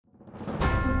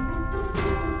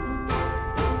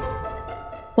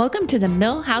Welcome to the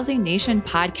Mill Housing Nation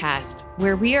podcast,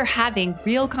 where we are having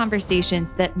real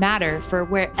conversations that matter for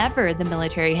wherever the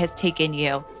military has taken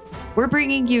you. We're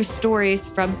bringing you stories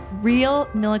from real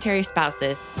military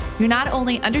spouses who not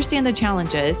only understand the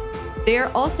challenges, they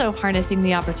are also harnessing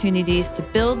the opportunities to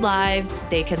build lives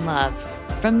they can love.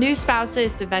 From new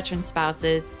spouses to veteran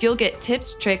spouses, you'll get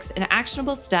tips, tricks, and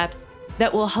actionable steps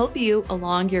that will help you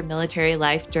along your military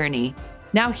life journey.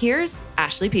 Now here's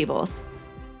Ashley Peebles.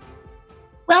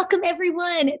 Welcome,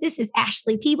 everyone. This is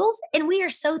Ashley Peebles, and we are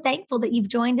so thankful that you've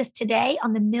joined us today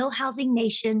on the Mill Housing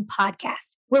Nation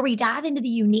podcast, where we dive into the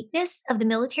uniqueness of the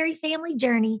military family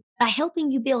journey by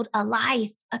helping you build a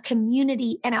life, a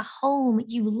community, and a home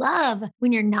you love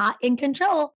when you're not in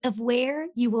control of where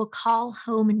you will call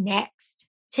home next.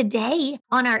 Today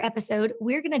on our episode,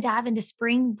 we're going to dive into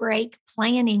spring break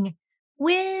planning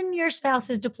when your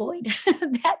spouse is deployed.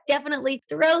 That definitely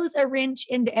throws a wrench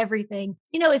into everything.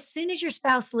 As soon as your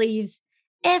spouse leaves,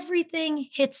 everything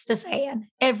hits the fan.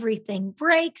 Everything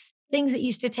breaks. Things that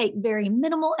used to take very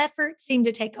minimal effort seem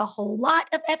to take a whole lot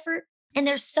of effort. And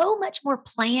there's so much more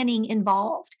planning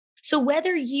involved. So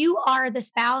whether you are the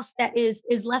spouse that is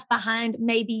left behind,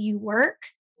 maybe you work,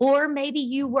 or maybe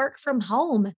you work from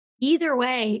home, either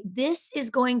way, this is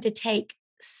going to take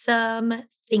some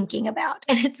thinking about,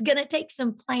 and it's going to take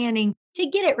some planning to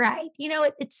get it right.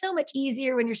 It's so much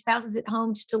easier when your spouse is at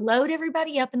home just to load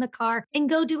everybody up in the car and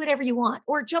go do whatever you want,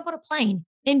 or jump on a plane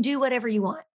and do whatever you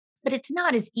want. But it's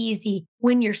not as easy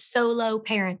when you're solo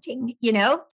parenting,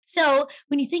 So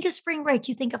when you think of spring break,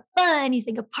 you think of fun, you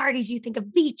think of parties, you think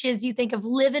of beaches, you think of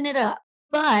living it up.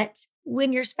 But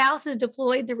when your spouse is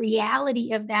deployed, the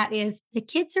reality of that is the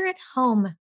kids are at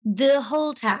home the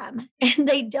whole time, and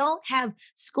they don't have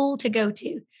school to go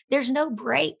to. There's no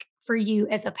break for you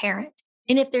as a parent.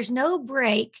 And if there's no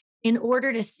break in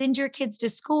order to send your kids to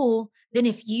school, then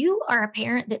if you are a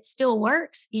parent that still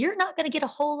works, you're not going to get a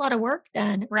whole lot of work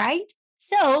done, right?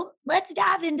 So let's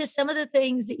dive into some of the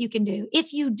things that you can do.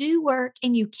 If you do work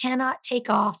and you cannot take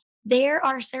off, there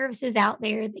are services out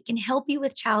there that can help you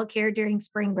with childcare during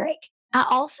spring break. I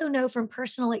also know from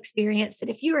personal experience that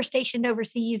if you are stationed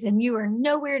overseas and you are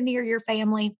nowhere near your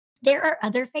family, there are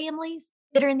other families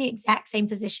that are in the exact same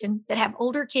position that have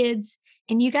older kids,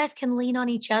 and you guys can lean on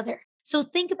each other. So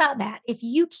think about that. If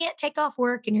you can't take off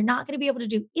work and you're not going to be able to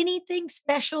do anything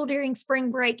special during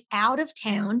spring break out of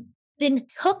town, then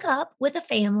hook up with a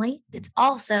family that's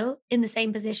also in the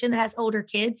same position that has older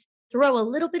kids. Throw a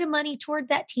little bit of money toward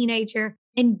that teenager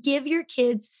and give your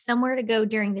kids somewhere to go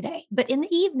during the day. But in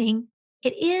the evening,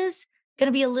 it is going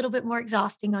to be a little bit more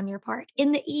exhausting on your part.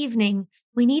 In the evening,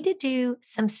 we need to do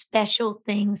some special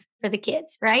things for the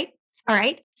kids, right? All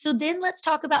right. So then let's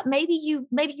talk about maybe you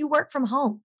work from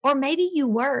home, or maybe you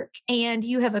work and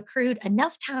you have accrued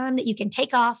enough time that you can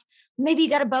take off. Maybe you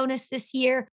got a bonus this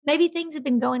year. Maybe things have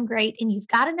been going great and you've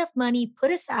got enough money put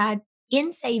aside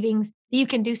in savings that you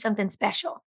can do something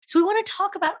special. So we want to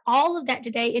talk about all of that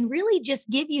today and really just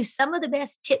give you some of the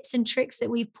best tips and tricks that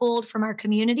we've pulled from our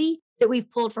community, that we've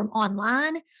pulled from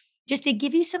online, just to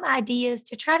give you some ideas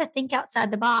to try to think outside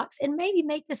the box and maybe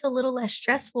make this a little less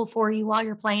stressful for you while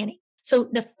you're planning. So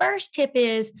the first tip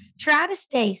is try to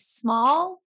stay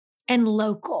small and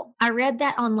local. I read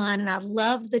that online and I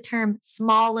loved the term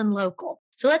small and local.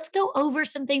 So let's go over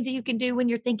some things that you can do when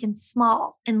you're thinking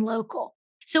small and local.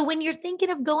 So when you're thinking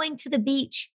of going to the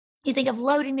beach, you think of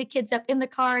loading the kids up in the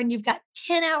car and you've got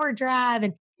 10-hour drive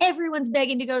and everyone's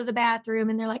begging to go to the bathroom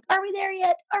and they're like, are we there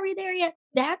yet? Are we there yet?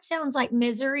 That sounds like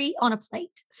misery on a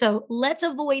plate. So let's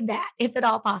avoid that if at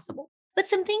all possible. But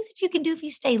some things that you can do if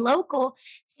you stay local,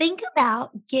 think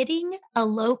about getting a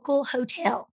local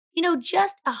hotel.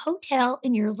 Just a hotel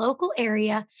in your local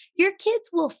area. Your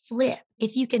kids will flip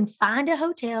if you can find a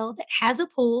hotel that has a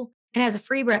pool and has a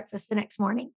free breakfast the next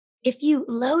morning. If you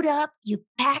load up, you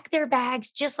pack their bags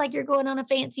just like you're going on a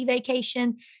fancy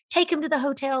vacation, take them to the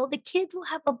hotel, the kids will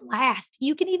have a blast.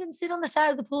 You can even sit on the side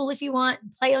of the pool if you want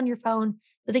and play on your phone,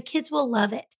 but the kids will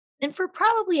love it. And for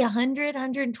probably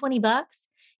 $100-$120,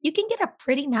 you can get a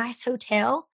pretty nice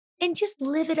hotel and just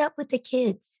live it up with the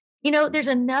kids. There's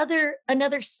another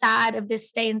side of this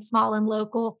staying small and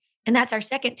local, and that's our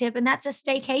second tip, and that's a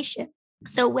staycation.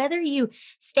 So whether you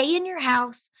stay in your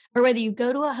house or whether you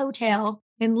go to a hotel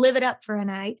and live it up for a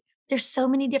night, there's so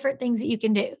many different things that you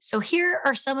can do. So here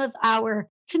are some of our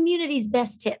community's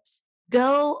best tips.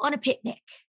 Go on a picnic,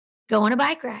 go on a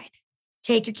bike ride,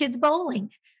 take your kids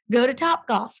bowling, go to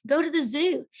Topgolf, go to the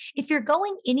zoo. If you're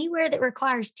going anywhere that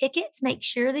requires tickets, make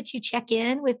sure that you check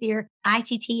in with your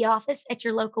ITT office at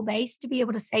your local base to be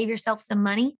able to save yourself some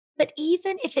money. But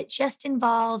even if it just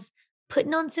involves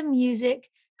putting on some music,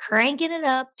 cranking it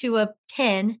up to a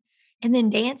 10 and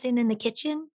then dancing in the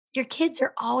kitchen, your kids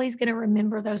are always going to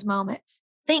remember those moments.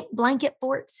 Think blanket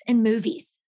forts and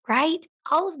movies, right?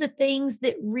 All of the things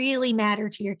that really matter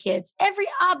to your kids.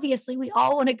 Obviously, we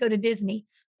all want to go to Disney.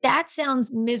 That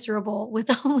sounds miserable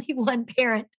with only one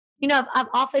parent. I've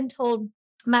often told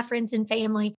my friends and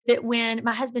family that when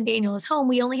my husband Daniel is home,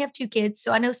 we only have two kids.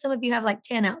 So I know some of you have like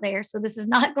 10 out there. So this is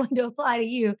not going to apply to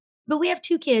you, but we have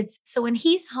two kids. So when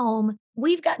he's home,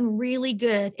 we've gotten really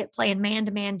good at playing man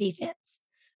to man defense.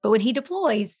 But when he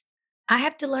deploys, I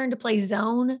have to learn to play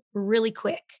zone really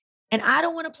quick. And I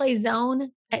don't want to play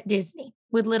zone at Disney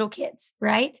with little kids,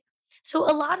 right? So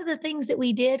a lot of the things that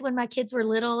we did when my kids were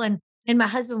little and my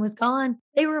husband was gone,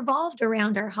 they revolved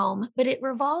around our home, but it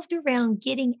revolved around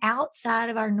getting outside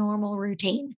of our normal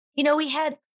routine. We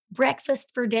had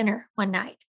breakfast for dinner one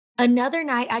night. Another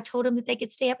night, I told them that they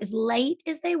could stay up as late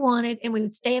as they wanted and we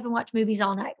would stay up and watch movies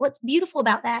all night. What's beautiful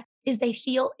about that is they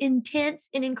feel intense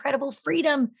and incredible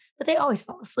freedom, but they always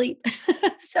fall asleep.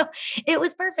 So it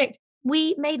was perfect.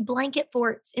 We made blanket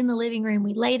forts in the living room.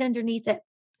 We laid underneath it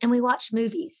and we watched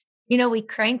movies. We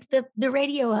cranked the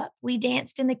radio up. We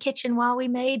danced in the kitchen while we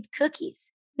made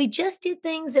cookies. We just did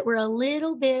things that were a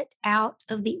little bit out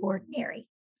of the ordinary.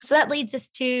 So that leads us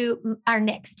to our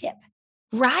next tip.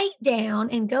 Write down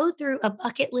and go through a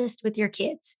bucket list with your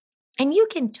kids. And you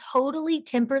can totally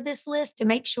temper this list to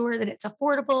make sure that it's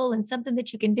affordable and something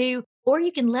that you can do, or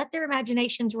you can let their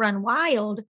imaginations run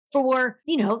wild for,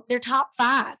 their top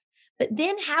 5. But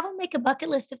then have them make a bucket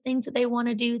list of things that they want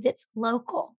to do that's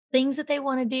local, things that they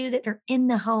want to do that are in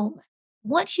the home.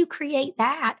 Once you create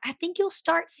that, I think you'll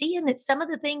start seeing that some of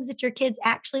the things that your kids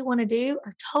actually want to do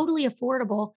are totally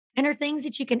affordable and are things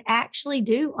that you can actually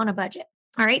do on a budget.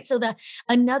 All right. So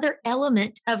another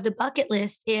element of the bucket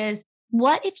list is,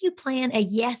 what if you plan a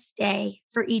yes day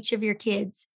for each of your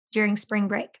kids during spring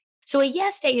break? So a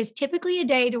yes day is typically a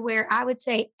day to where I would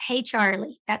say, hey,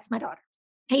 Charlie, that's my daughter.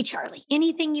 Hey, Charlie,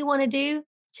 anything you want to do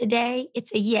today,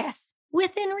 it's a yes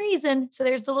within reason. So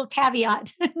there's a little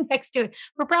caveat next to it.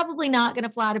 We're probably not going to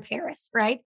fly to Paris,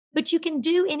 right? But you can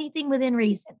do anything within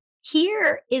reason.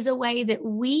 Here is a way that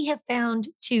we have found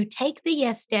to take the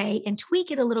yes day and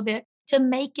tweak it a little bit to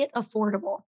make it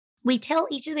affordable. We tell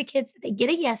each of the kids that they get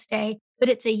a yes day, but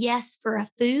it's a yes for a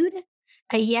food,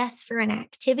 a yes for an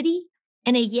activity,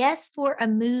 and a yes for a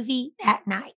movie that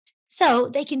night. So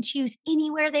they can choose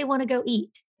anywhere they want to go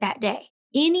eat that day,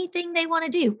 anything they want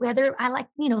to do, whether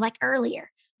like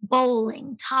earlier,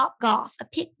 bowling, top golf, a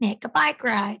picnic, a bike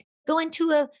ride, going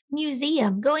to a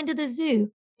museum, going to the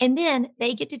zoo, and then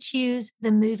they get to choose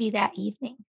the movie that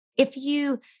evening. If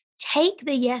you take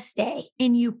the yes day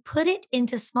and you put it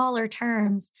into smaller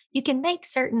terms, you can make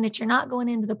certain that you're not going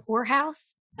into the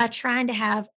poorhouse by trying to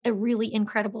have a really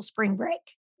incredible spring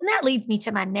break. And that leads me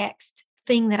to my next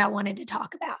thing that I wanted to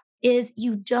talk about is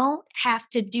you don't have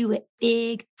to do it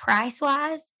big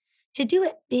price-wise to do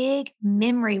it big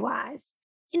memory-wise.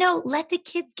 Let the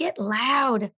kids get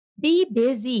loud, be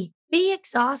busy, be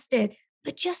exhausted,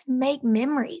 but just make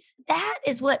memories. That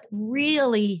is what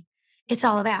really it's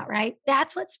all about, right?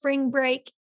 That's what spring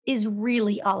break is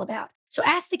really all about. So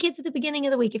ask the kids at the beginning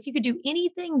of the week, if you could do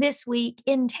anything this week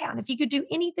in town, if you could do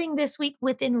anything this week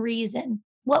within reason,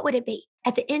 what would it be?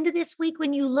 At the end of this week,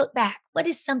 when you look back, what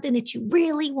is something that you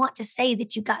really want to say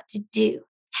that you got to do?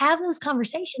 Have those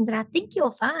conversations. And I think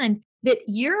you'll find that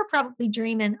you're probably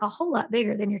dreaming a whole lot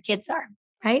bigger than your kids are,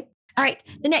 right? All right.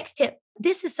 The next tip.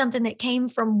 This is something that came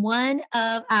from one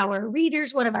of our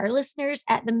readers, one of our listeners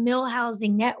at the Mill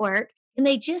Housing Network. And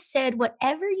they just said,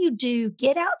 whatever you do,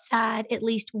 get outside at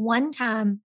least one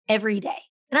time every day.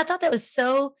 And I thought that was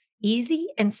so easy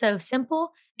and so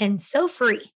simple and so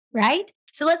free, right?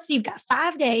 So let's see, you've got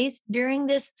 5 days during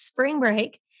this spring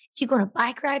break. If you go on a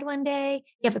bike ride one day,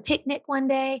 you have a picnic one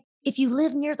day. If you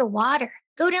live near the water,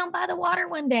 go down by the water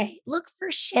one day. Look for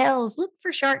shells, look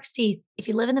for shark's teeth. If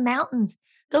you live in the mountains,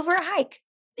 go for a hike.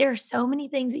 There are so many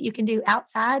things that you can do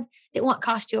outside that won't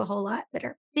cost you a whole lot, but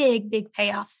are big, big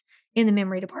payoffs in the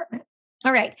memory department.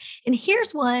 All right. And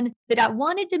here's one that I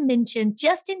wanted to mention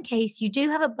just in case you do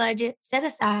have a budget set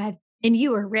aside and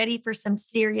you are ready for some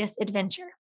serious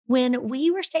adventure. When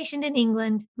we were stationed in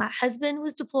England, my husband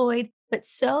was deployed, but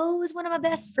so was one of my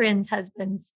best friend's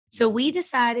husbands. So we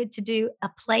decided to do a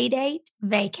play date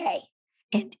vacay,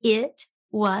 and it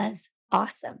was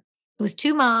awesome. It was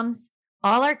 2 moms,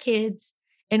 all our kids,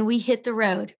 and we hit the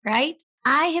road, right?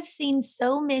 I have seen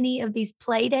so many of these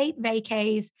play date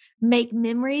vacays make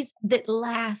memories that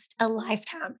last a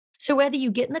lifetime. So whether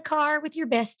you get in the car with your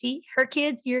bestie, her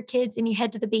kids, your kids, and you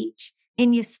head to the beach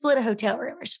and you split a hotel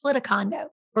room or split a condo,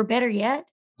 or better yet,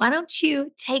 why don't you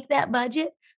take that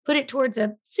budget, put it towards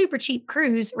a super cheap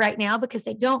cruise right now because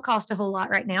they don't cost a whole lot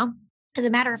right now. As a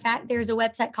matter of fact, there's a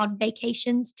website called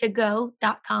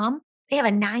vacationstogo.com. They have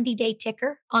a 90-day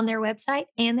ticker on their website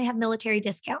and they have military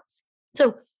discounts.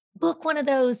 So book one of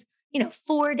those,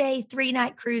 4-day,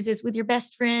 3-night cruises with your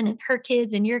best friend and her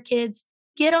kids and your kids.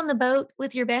 Get on the boat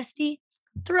with your bestie,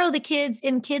 throw the kids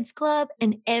in kids club,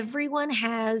 and everyone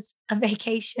has a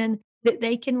vacation that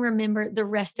they can remember the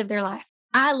rest of their life.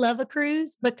 I love a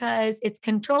cruise because it's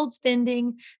controlled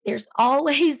spending. There's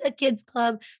always a kids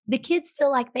club. The kids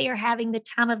feel like they are having the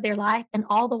time of their life. And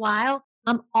all the while,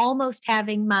 I'm almost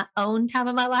having my own time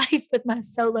of my life with my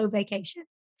solo vacation.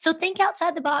 So think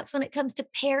outside the box when it comes to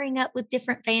pairing up with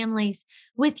different families,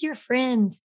 with your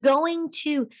friends, going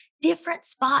to different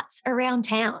spots around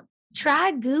town.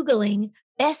 Try Googling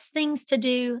best things to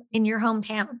do in your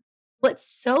hometown. What's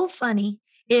so funny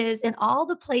is in all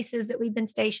the places that we've been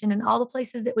stationed and all the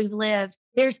places that we've lived,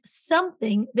 there's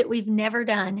something that we've never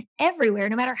done everywhere,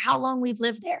 no matter how long we've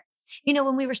lived there.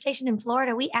 When we were stationed in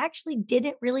Florida, we actually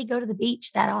didn't really go to the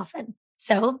beach that often.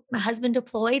 So my husband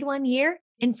deployed one year,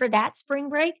 and for that spring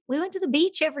break, we went to the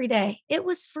beach every day. It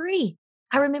was free.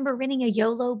 I remember renting a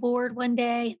YOLO board one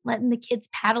day, letting the kids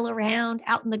paddle around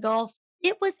out in the Gulf.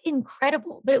 It was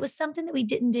incredible, but it was something that we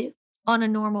didn't do on a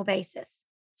normal basis.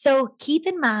 So keep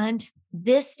in mind,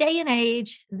 this day and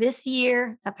age, this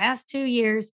year, the past 2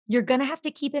 years, you're going to have to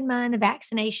keep in mind the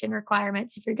vaccination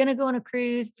requirements. If you're going to go on a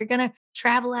cruise, if you're going to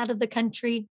travel out of the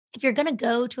country, if you're going to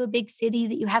go to a big city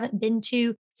that you haven't been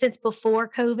to since before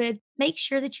COVID, make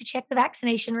sure that you check the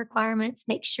vaccination requirements.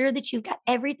 Make sure that you've got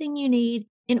everything you need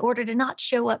in order to not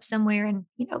show up somewhere and,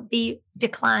 be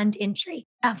declined entry.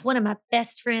 I have one of my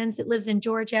best friends that lives in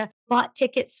Georgia, bought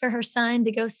tickets for her son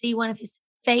to go see one of his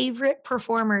favorite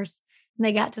performers. And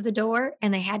they got to the door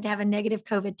and they had to have a negative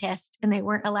COVID test and they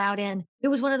weren't allowed in. It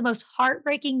was one of the most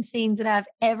heartbreaking scenes that I've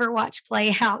ever watched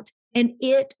play out. And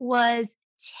it was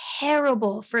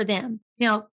terrible for them.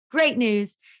 Now, great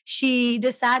news. She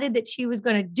decided that she was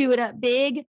going to do it up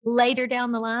big later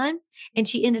down the line. And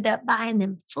she ended up buying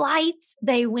them flights.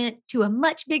 They went to a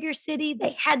much bigger city.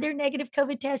 They had their negative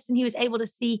COVID test and he was able to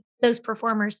see those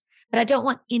performers. But I don't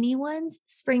want anyone's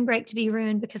spring break to be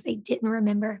ruined because they didn't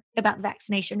remember about the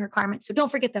vaccination requirements. So don't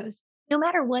forget those. No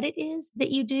matter what it is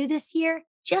that you do this year,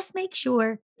 just make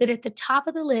sure that at the top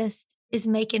of the list is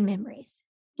making memories.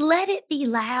 Let it be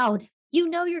loud. You're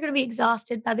going to be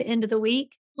exhausted by the end of the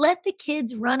week. Let the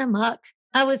kids run amok.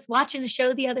 I was watching a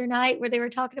show the other night where they were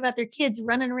talking about their kids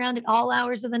running around at all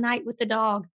hours of the night with the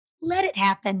dog. Let it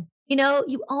happen.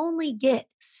 You only get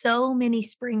so many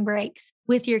spring breaks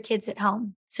with your kids at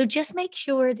home. So just make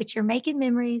sure that you're making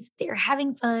memories, that you're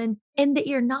having fun, and that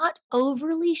you're not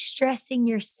overly stressing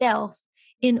yourself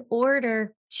in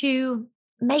order to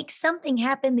make something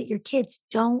happen that your kids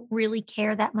don't really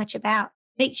care that much about.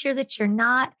 Make sure that you're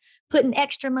not putting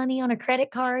extra money on a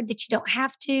credit card that you don't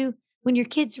have to when your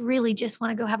kids really just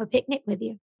want to go have a picnic with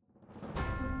you.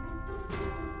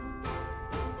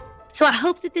 So I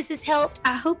hope that this has helped.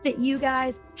 I hope that you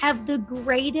guys have the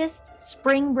greatest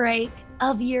spring break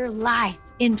of your life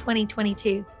in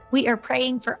 2022. We are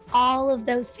praying for all of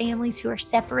those families who are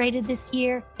separated this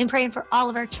year and praying for all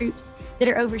of our troops that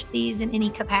are overseas in any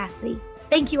capacity.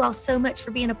 Thank you all so much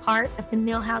for being a part of the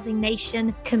Mill Housing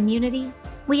Nation community.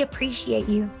 We appreciate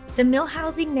you. The Mill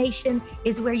Housing Nation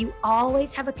is where you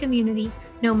always have a community,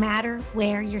 no matter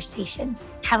where you're stationed.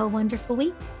 Have a wonderful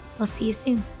week. We'll see you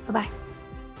soon. Bye-bye.